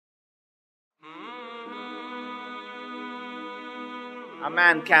a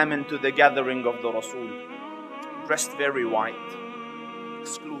man came into the gathering of the Rasul, dressed very white,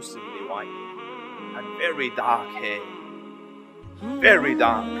 exclusively white, and very dark hair, very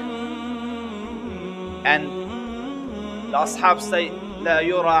dark. And the Ashab say, لا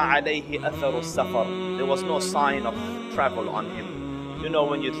يرى عليه أثر السفر. There was no sign of travel on him. You know,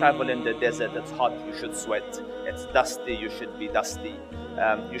 when you travel in the desert, it's hot, you should sweat. It's dusty, you should be dusty.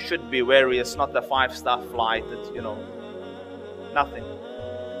 You should be wary. It's not a 5-star flight. It's, you know, nothing.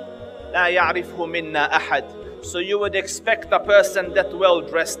 لا يعرفه منا أحد. So you would expect a person that well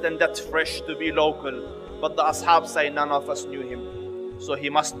dressed and that fresh to be local, but the Ashab say none of us knew him, so he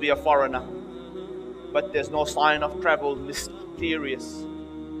must be a foreigner. But there's no sign of travel, mysterious.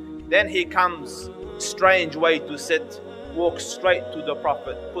 Then he comes, strange way to sit, walks straight to the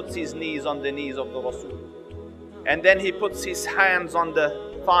Prophet, puts his knees on the knees of the Rasul, and then he puts his hands on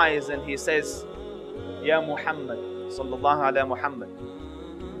the thighs and he says, Ya Muhammad, sallallahu ala Muhammad,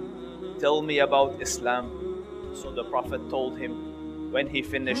 tell me about Islam. So the Prophet told him. When he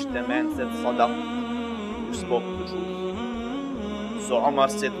finished, the man said, Sadaq, you spoke the truth. So Umar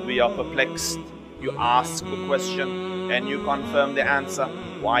said, we are perplexed. You ask the question and you confirm the answer.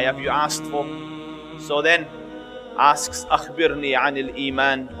 Why have you asked for? So then asks, Akhbirni anil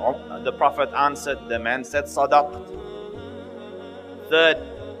iman. The Prophet answered, the man said, Sadaqt. Third,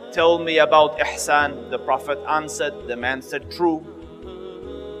 tell me about ihsan. The Prophet answered, the man said, true.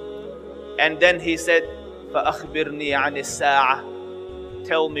 And then he said, فَأَخْبِرْنِي عَنِ السَّاعَةِ.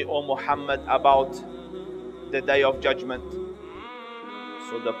 Tell me, O Muhammad, about the day of judgment.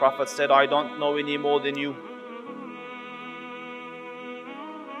 So the Prophet said, I don't know any more than you.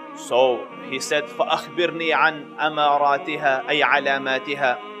 So he said, فَأَخْبِرْنِي عَنْ أَمَارَاتِهَا أَيْ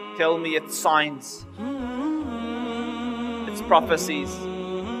عَلَامَاتِهَا. Tell me its signs, its prophecies.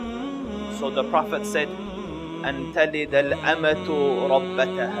 So the Prophet said, أَن تَلِدَ الْأَمَةُ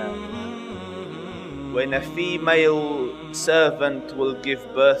رَبَّتَهَا. When a female servant will give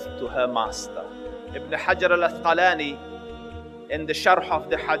birth to her master. Ibn Hajar al-Asqalani, in the sharh of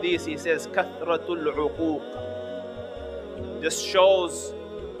the hadith, he says, كَثْرَةُ الْعُقُوقِ. This shows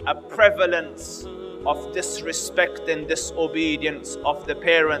a prevalence of disrespect and disobedience of the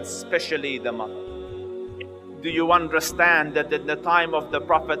parents, especially the mother. Do you understand that at the time of the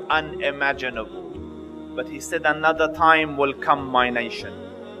Prophet, unimaginable? But he said, another time will come, my nation,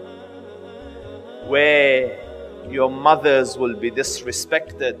 where your mothers will be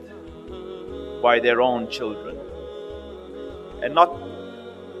disrespected by their own children. And not,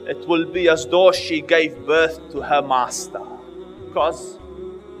 it will be as though she gave birth to her master. Because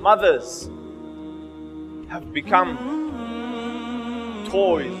mothers have become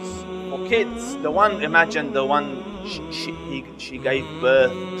toys for kids. The one, imagine the one she gave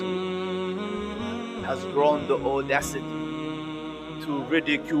birth to has grown the audacity to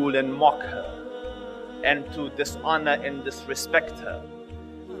ridicule and mock her, and to dishonor and disrespect her.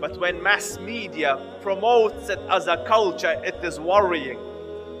 But when mass media promotes it as a culture, it is worrying.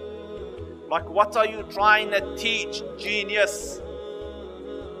 Like, what are you trying to teach, genius?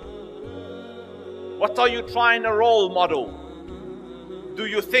 What are you trying to role model? Do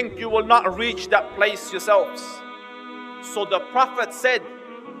you think you will not reach that place yourselves? So the Prophet said,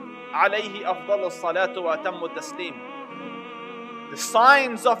 alayhi afdalu salatu wa atammu taslim, the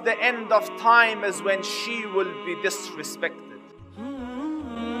signs of the end of time is when she will be disrespected.